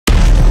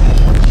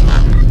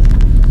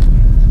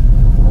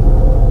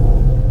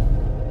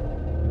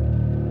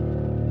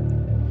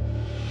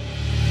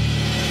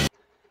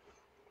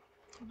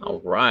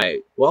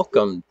Right,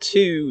 welcome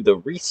to the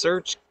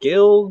Research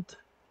Guild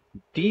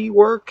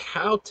Dework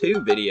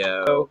how-to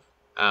video.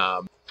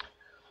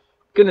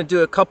 Gonna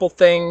do a couple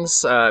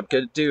things.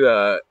 Gonna do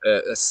a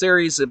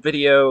series of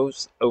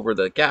videos over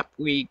the gap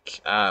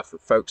week for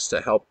folks to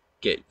help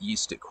get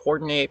used to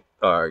coordinate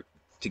or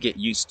to get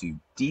used to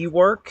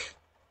Dework,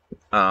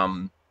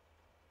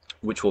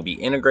 which will be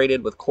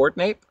integrated with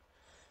Coordinate.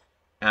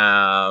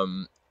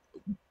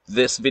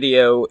 This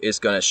video is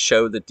going to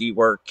show the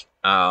Dework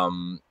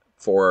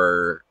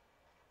for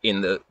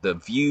in the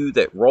view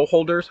that role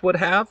holders would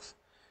have,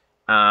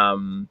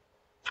 and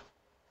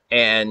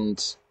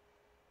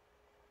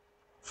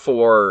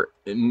for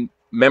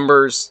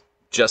members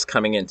just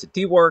coming into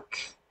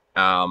Dework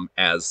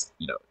as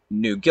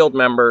new guild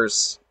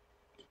members,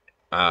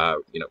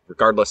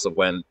 regardless of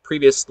when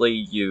previously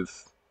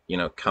you've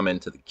come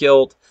into the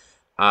guild,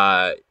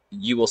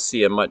 you will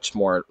see a much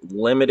more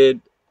limited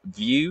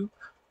view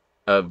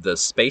of the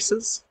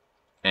spaces,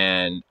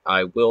 and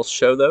I will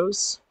show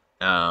those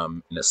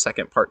in the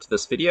second part to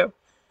this video.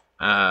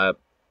 But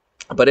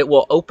it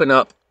will open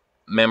up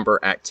member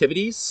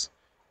activities.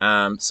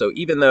 So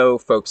even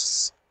though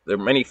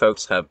many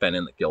folks have been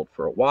in the guild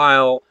for a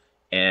while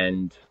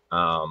and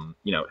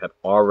have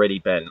already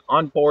been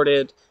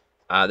onboarded,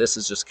 this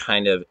is just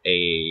kind of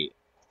an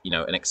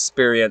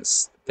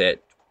experience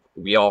that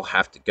we all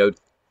have to go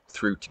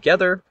through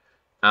together.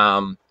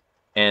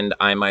 And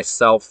I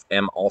myself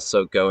am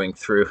also going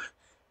through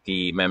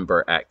the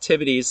member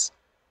activities.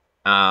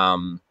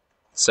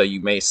 So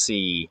you may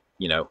see,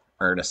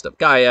 Ernest of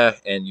Gaia,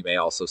 and you may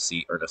also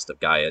see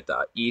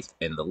ernestofgaia.eth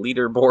in the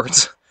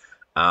leaderboards.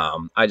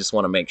 I just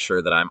want to make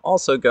sure that I'm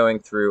also going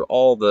through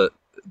all the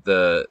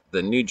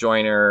new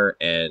joiner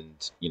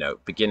and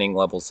beginning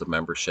levels of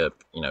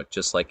membership,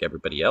 just like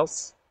everybody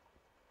else.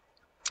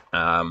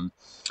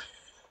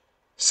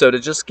 So to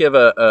just give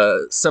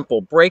a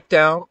simple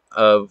breakdown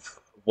of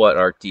what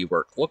our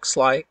Dework looks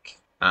like,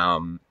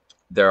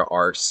 there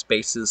are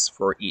spaces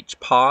for each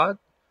pod.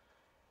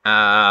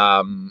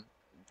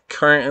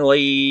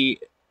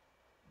 Currently,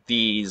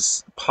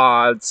 these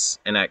pods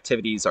and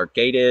activities are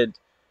gated,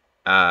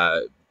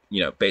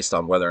 based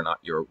on whether or not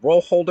you're a role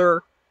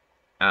holder.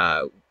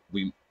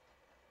 We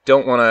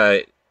don't want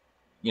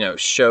to,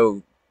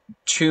 show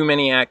too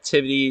many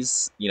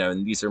activities,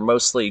 and these are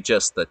mostly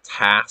just the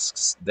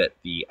tasks that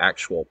the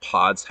actual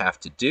pods have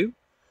to do.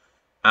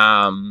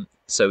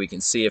 So we can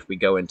see if we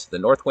go into the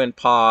Northwind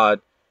pod,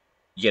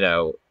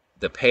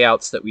 the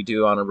payouts that we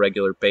do on a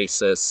regular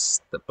basis,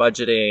 the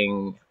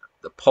budgeting,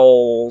 the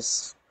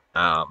polls.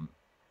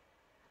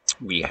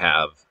 We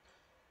have,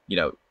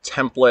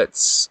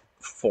 templates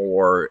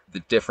for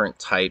the different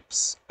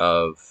types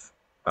of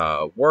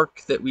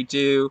work that we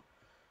do,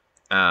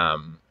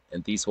 and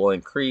these will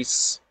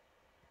increase.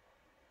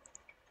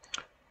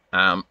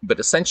 But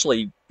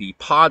essentially, the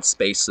pod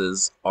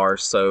spaces are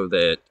so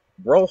that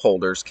role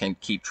holders can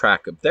keep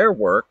track of their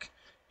work,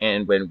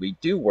 and when we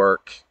do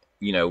work,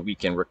 we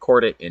can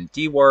record it in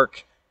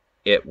Dework.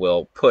 It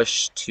will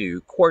push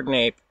to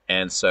Coordinate,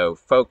 and so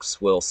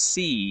folks will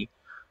see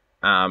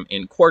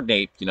in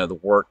Coordinate, the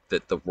work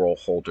that the role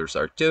holders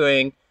are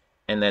doing,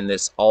 and then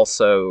this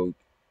also,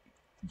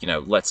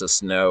 lets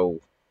us know,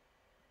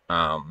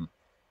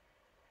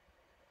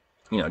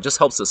 just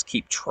helps us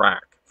keep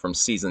track from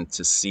season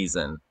to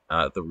season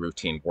the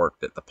routine work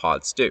that the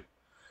pods do.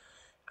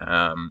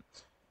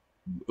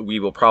 We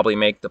will probably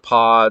make the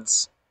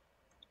pods.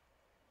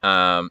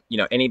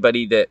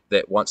 Anybody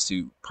that wants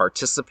to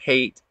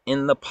participate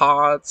in the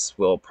pods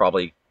will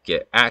probably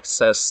get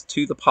access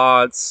to the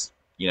pods.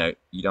 You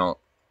don't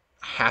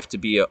have to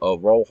be a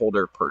role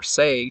holder per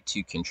se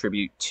to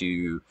contribute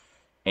to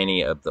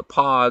any of the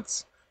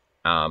pods,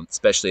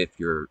 especially if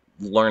you're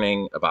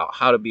learning about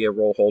how to be a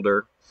role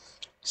holder.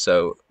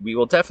 So we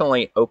will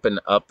definitely open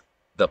up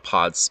the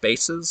pod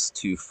spaces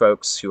to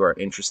folks who are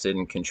interested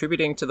in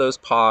contributing to those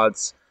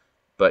pods,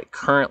 but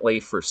currently,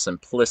 for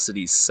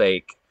simplicity's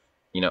sake,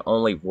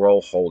 only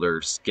role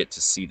holders get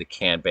to see the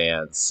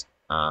Kanbans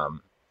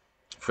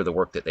for the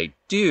work that they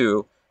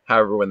do.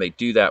 However, when they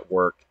do that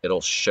work,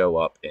 it'll show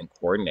up in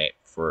Coordinate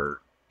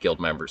for guild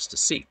members to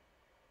see.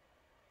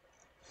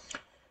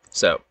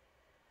 So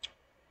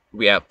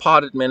we have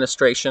pod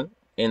administration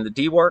in the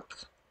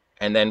Dework,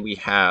 and then we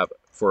have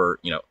for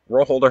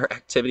role holder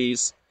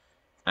activities,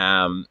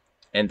 and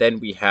then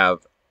we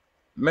have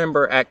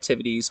member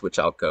activities, which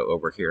I'll go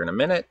over here in a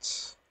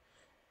minute,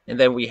 and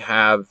then we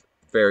have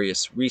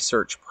various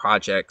research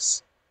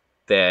projects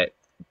that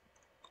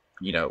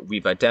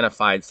we've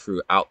identified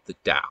throughout the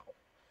DAO.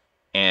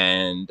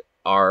 And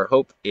our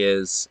hope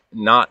is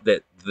not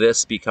that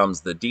this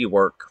becomes the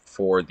Dework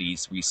for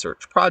these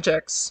research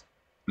projects.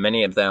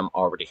 Many of them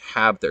already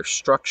have their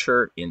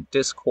structure in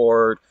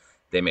Discord.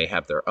 They may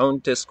have their own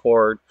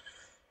Discord,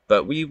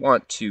 but we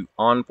want to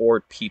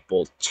onboard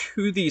people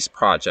to these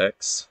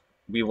projects.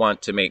 We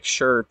want to make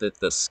sure that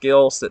the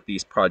skills that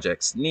these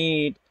projects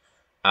need,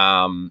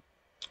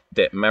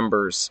 that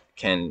members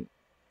can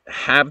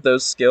have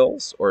those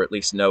skills, or at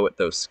least know what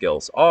those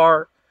skills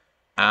are.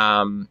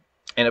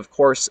 And of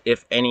course,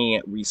 if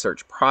any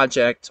research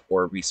project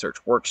or research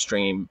work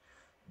stream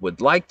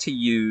would like to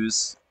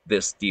use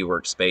this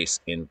Dework space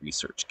in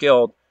Research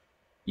Guild,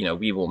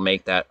 we will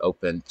make that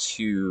open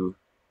to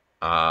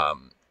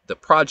the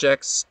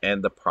projects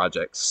and the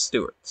project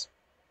stewards.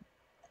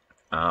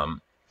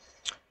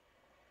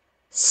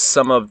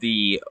 Some of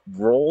the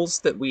roles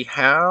that we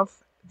have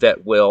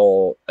that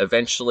will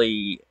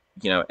eventually,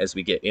 as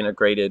we get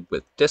integrated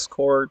with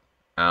Discord,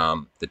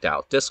 the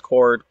DAO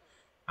Discord,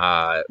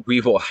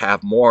 we will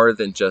have more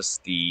than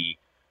just the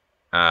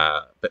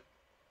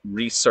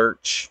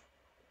research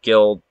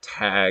guild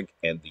tag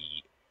and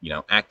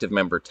the active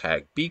member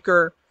tag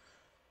beaker.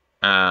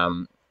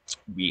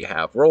 We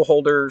have role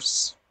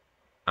holders.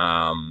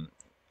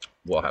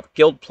 We'll have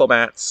guild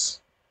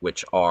diplomats,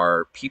 which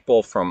are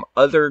people from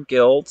other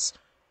guilds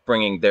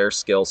bringing their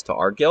skills to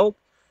our guild.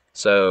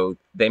 So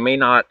they may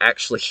not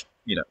actually,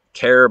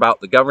 care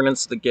about the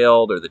governance of the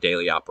guild or the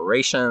daily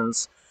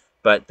operations,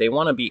 but they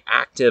want to be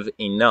active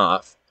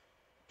enough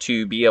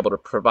to be able to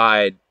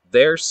provide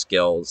their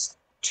skills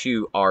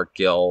to our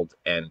guild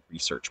and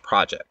research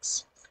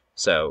projects.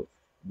 So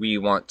we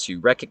want to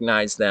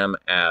recognize them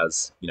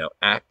as,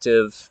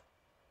 active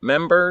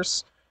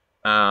members,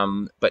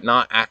 but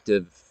not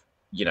active,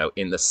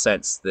 in the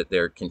sense that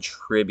they're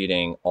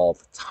contributing all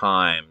the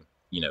time,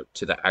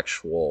 to the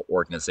actual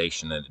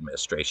organization and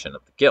administration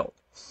of the guild.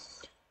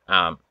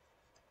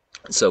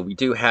 So we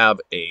do have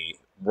a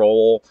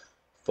role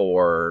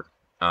for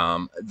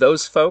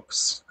those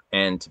folks,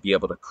 and to be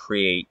able to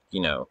create,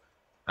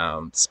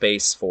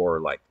 space for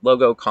like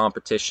logo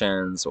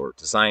competitions or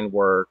design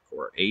work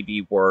or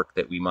AV work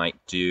that we might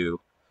do.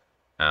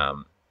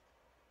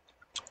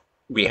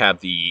 We have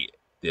the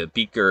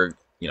beaker,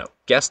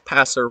 guest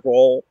passer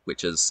role,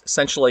 which is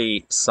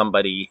essentially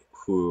somebody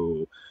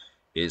who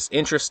is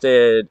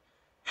interested,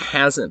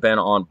 hasn't been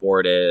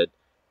onboarded,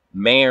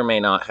 may or may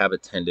not have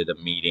attended a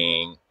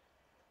meeting,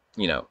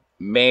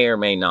 may or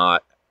may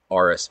not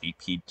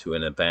RSVP'd to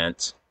an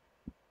event.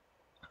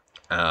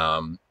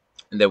 And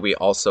then we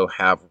also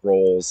have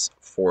roles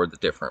for the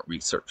different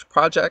research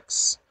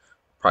projects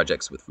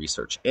with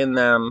research in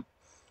them.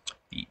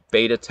 The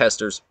beta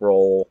tester's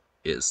role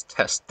is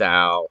test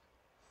DAO.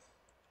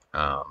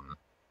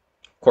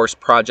 Course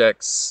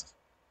projects,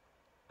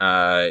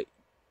 again,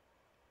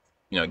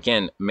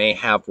 may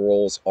have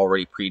roles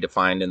already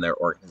predefined in their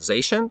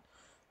organization.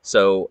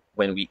 So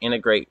when we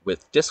integrate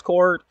with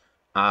Discord,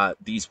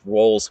 these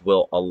roles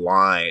will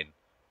align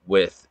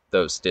with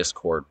those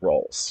Discord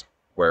roles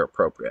where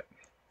appropriate.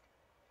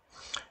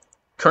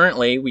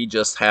 Currently, we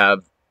just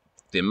have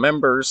the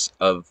members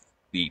of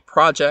the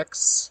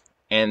projects,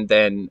 and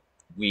then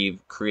we've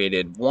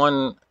created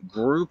one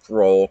group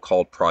role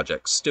called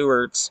Project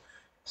Stewards.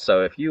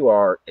 So if you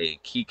are a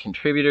key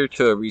contributor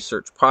to a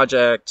research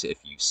project, if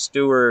you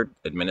steward,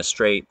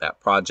 administrate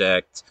that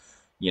project,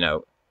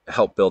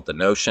 help build the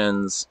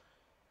notions,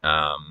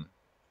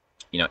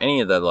 any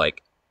of the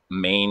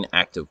main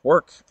active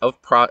work of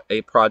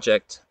a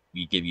project,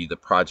 we give you the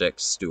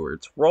project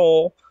steward's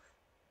role.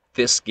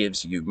 This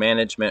gives you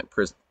management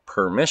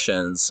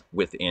permissions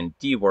within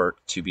Dework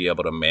to be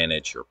able to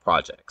manage your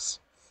projects.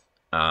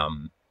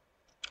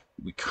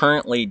 We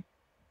currently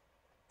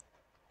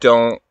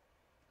don't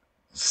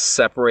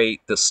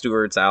separate the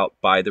stewards out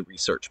by the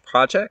research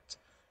project.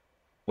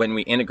 When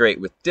we integrate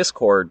with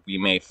Discord, we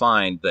may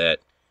find that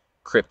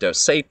Crypto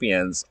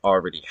Sapiens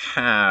already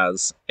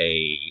has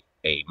a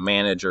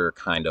manager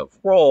kind of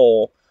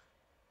role,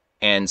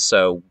 and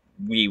so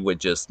we would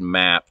just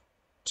map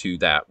to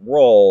that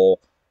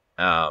role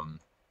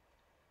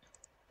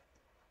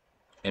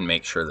and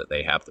make sure that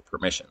they have the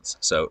permissions.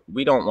 So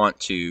we don't want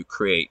to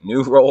create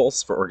new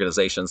roles for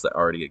organizations that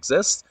already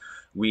exist.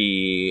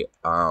 We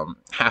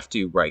have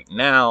to right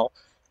now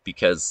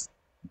because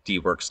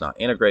Dework's not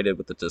integrated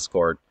with the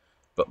Discord,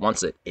 but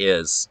once it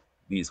is,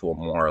 these will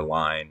more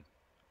align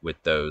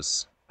with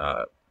those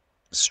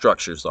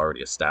structures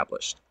already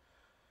established.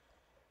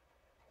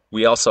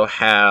 We also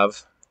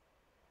have,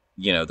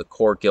 the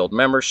core guild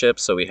membership.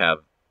 So we have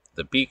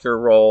the beaker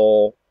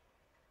role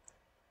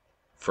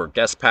for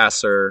guest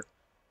passer.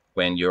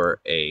 When you're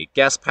a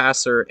guest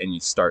passer and you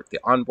start the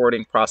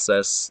onboarding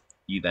process,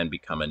 you then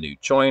become a new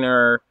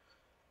joiner.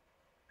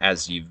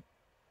 Once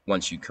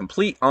you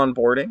complete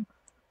onboarding,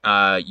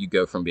 you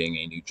go from being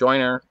a new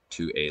joiner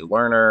to a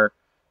learner.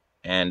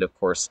 And of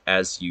course,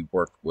 as you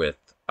work with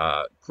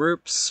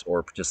groups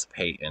or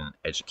participate in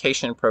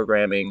education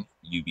programming,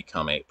 you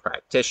become a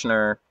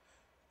practitioner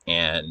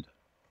and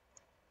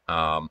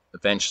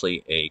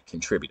eventually a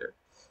contributor.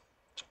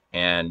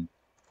 And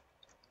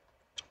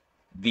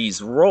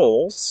these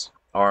roles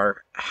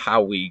are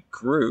how we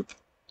group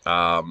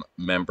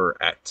member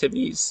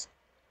activities.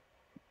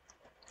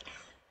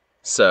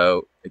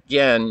 So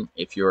again,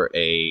 if you're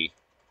if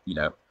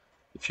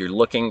you're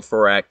looking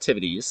for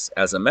activities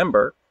as a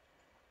member,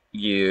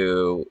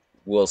 you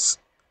will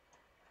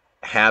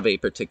have a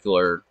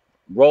particular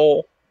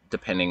role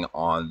depending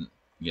on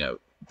the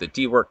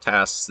Dework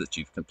tasks that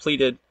you've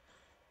completed.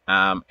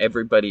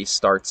 Everybody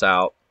starts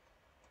out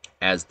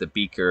as the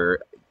beaker.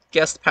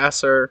 guest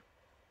passer.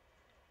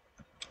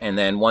 And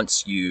then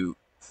once you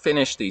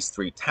finish these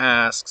 3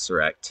 tasks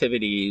or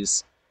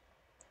activities,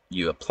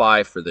 you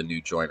apply for the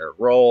new joiner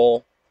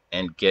role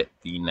and get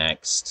the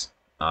next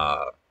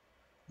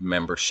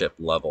membership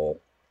level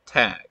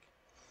tag.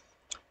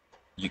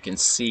 You can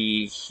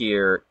see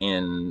here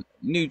in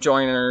new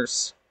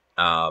joiners,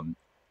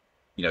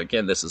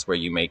 again, this is where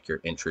you make your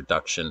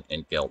introduction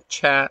in guild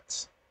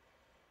chat.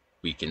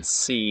 We can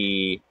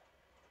see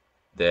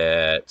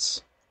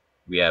that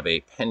we have a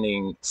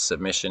pending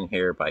submission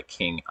here by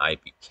King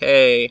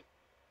IBK.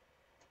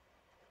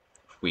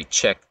 If we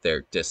check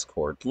their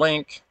Discord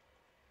link,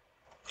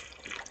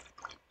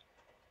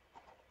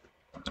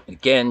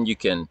 again, you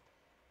can,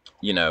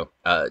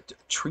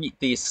 treat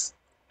these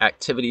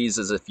activities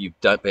as if you've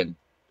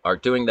are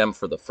doing them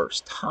for the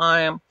first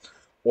time,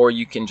 or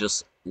you can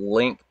just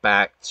link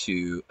back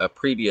to a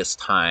previous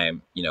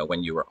time,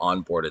 when you were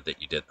onboarded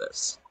that you did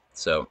this.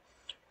 So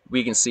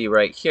we can see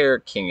right here,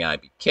 King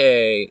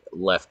IBK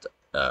left,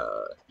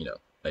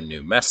 a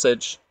new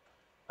message,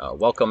 a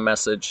welcome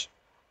message.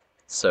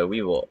 So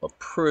we will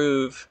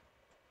approve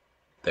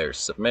their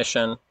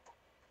submission.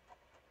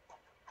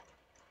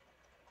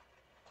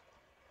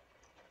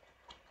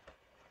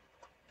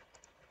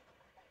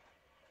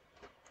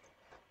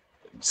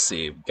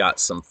 See, we've got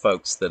some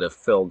folks that have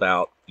filled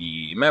out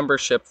the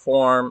membership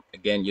form.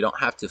 Again, you don't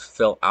have to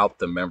fill out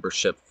the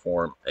membership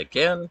form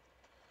again.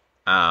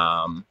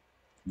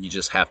 You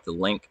just have to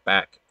link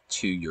back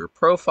to your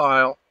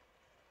profile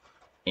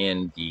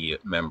in the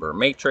member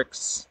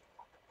matrix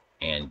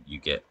and you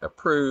get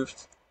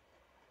approved.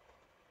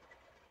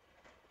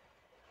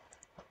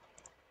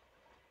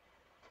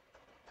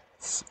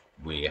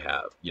 We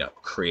have,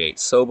 create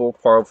Sobel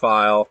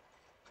profile.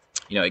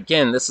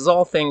 Again, this is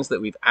all things that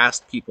we've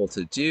asked people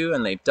to do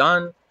and they've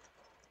done,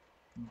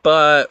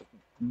 but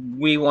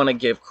we want to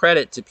give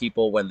credit to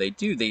people when they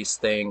do these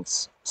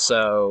things.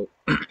 So,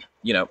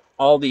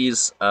 all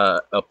these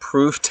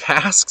approved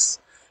tasks,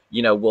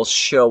 will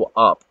show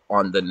up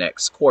on the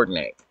next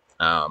coordinate.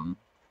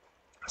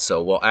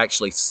 So we'll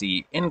actually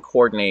see in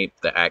coordinate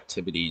the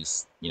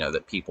activities,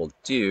 that people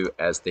do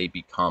as they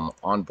become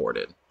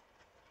onboarded.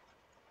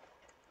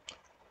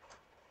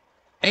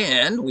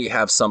 And we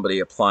have somebody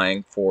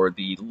applying for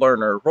the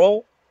learner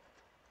role.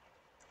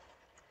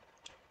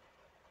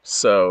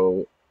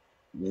 So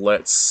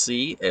let's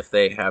see if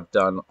they have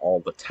done all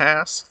the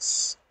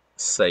tasks.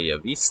 Say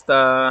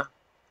vista.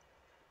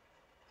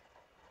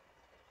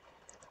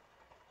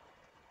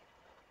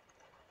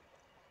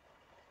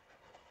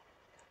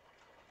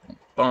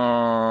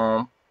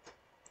 Boom.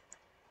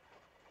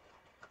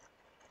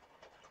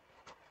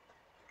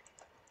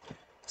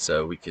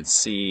 So we can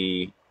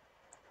see,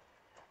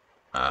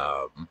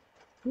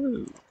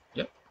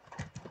 yep.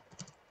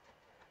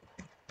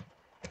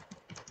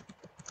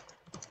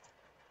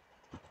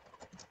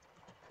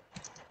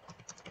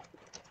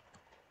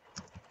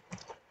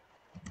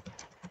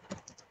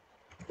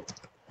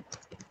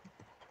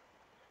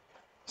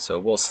 So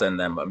we'll send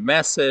them a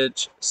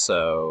message.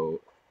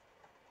 So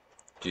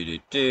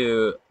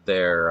they're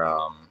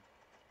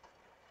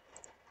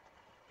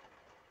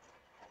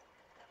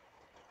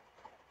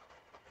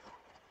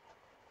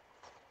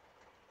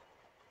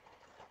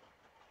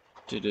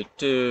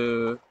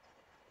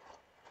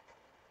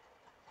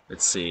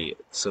let's see.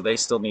 So they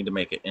still need to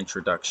make an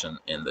introduction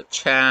in the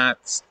chat.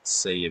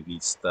 Say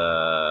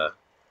vista.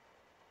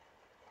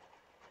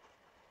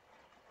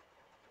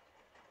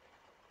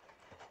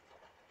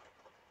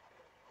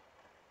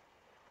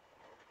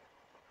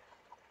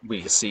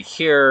 We can see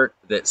here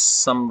that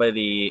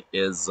somebody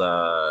is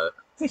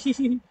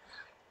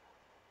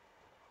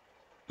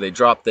they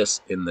dropped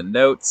this in the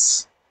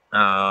notes,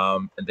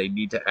 and they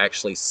need to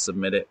actually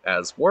submit it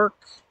as work.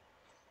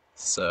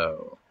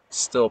 So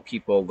still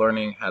people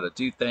learning how to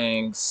do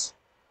things.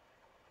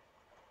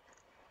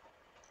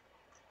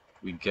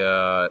 We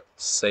got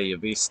Say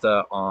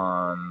Vista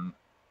on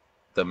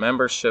the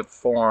membership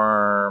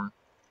form,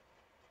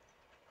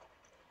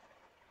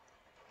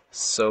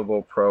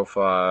 Sobel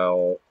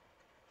profile.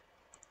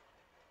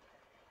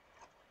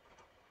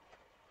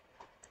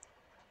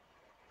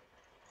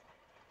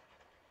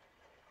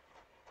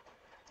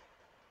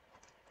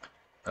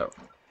 Oh.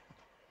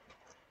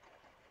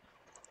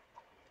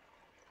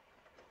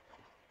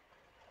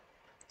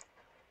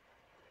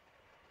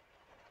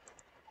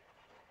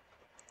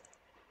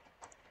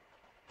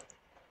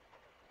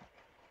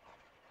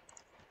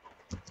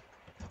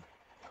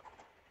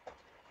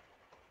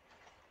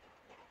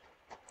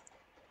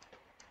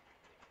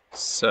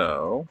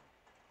 So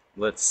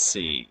let's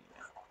see.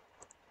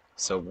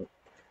 So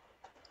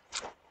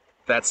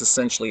that's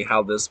essentially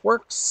how this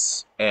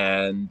works,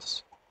 and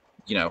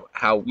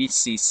how we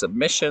see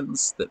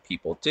submissions that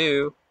people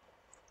do.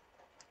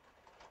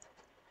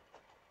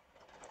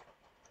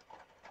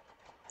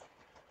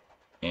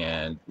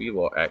 And we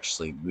will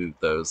actually move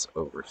those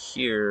over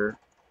here.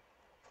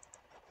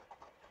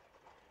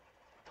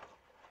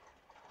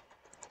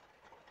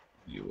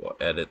 You will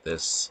edit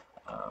this.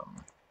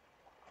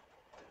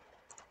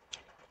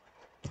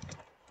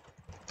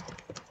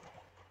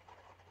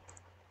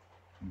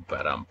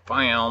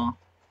 Bam.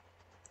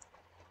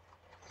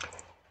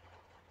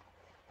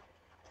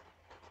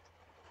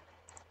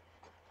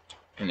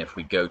 And if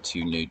we go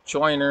to new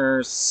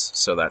joiners,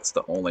 so that's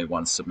the only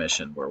one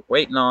submission we're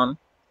waiting on.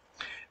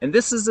 And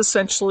this is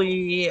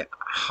essentially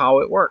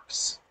how it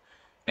works.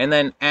 And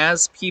then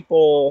as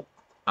people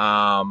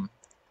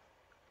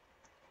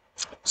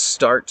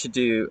start to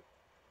do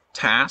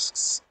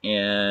tasks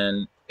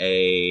in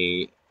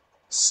a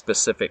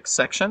specific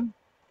section,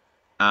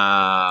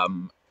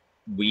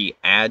 we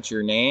add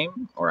your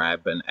name, or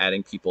I've been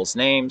adding people's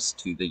names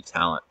to the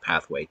talent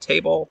pathway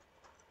table.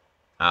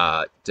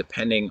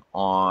 Depending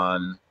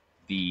on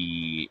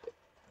the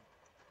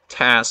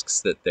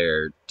tasks that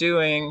they're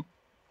doing,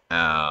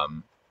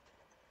 bam.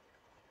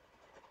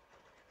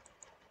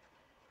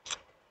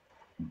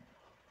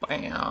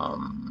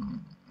 I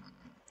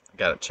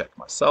gotta check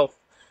myself.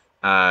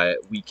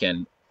 We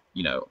can,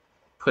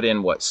 put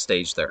in what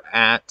stage they're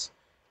at.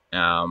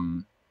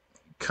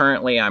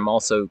 Currently, I'm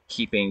also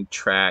keeping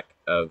track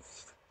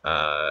of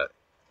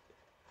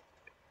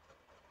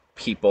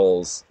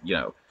people's,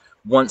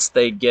 once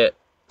they get.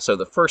 So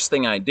the first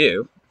thing I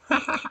do,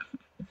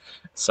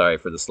 sorry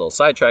for this little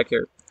sidetrack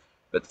here,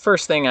 but the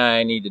first thing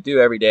I need to do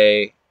every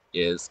day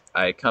is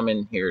I come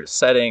in here to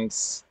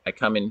settings, I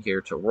come in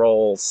here to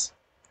roles,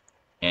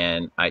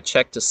 and I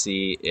check to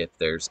see if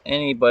there's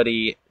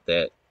anybody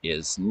that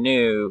is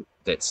new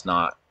that's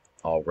not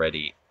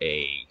already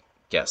a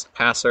guest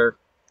passer,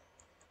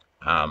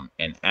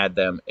 and add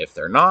them if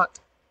they're not.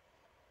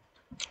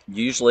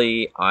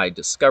 Usually I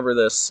discover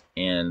this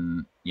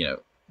in,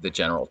 the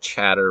general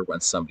chatter when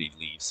somebody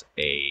leaves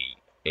a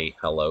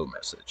hello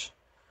message.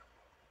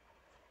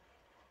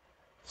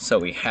 So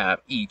we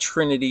have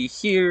eTrinity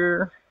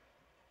here.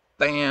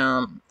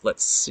 Bam.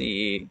 Let's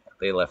see.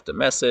 They left a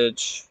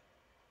message.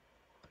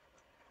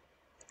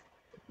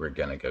 We're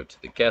going to go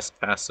to the guest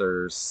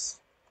passers.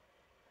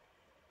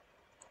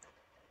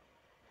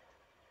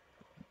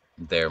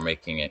 They're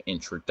making an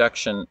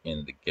introduction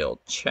in the guild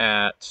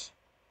chat.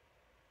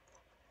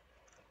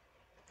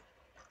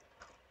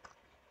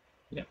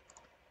 Yeah.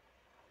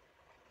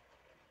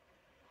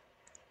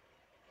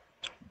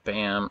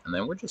 Bam. And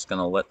then we're just going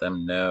to let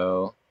them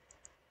know.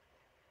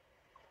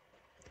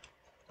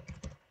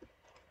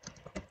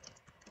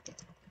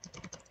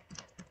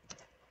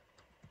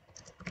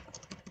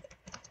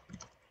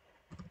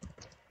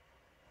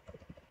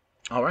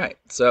 All right,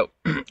 so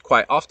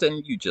quite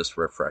often you just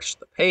refresh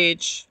the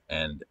page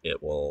and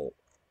it will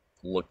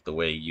look the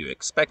way you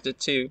expect it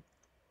to.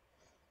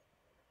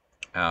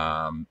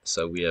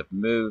 So we have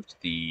moved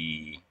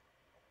the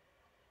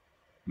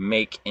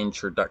make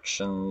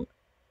introduction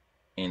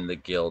in the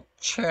guild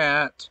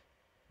chat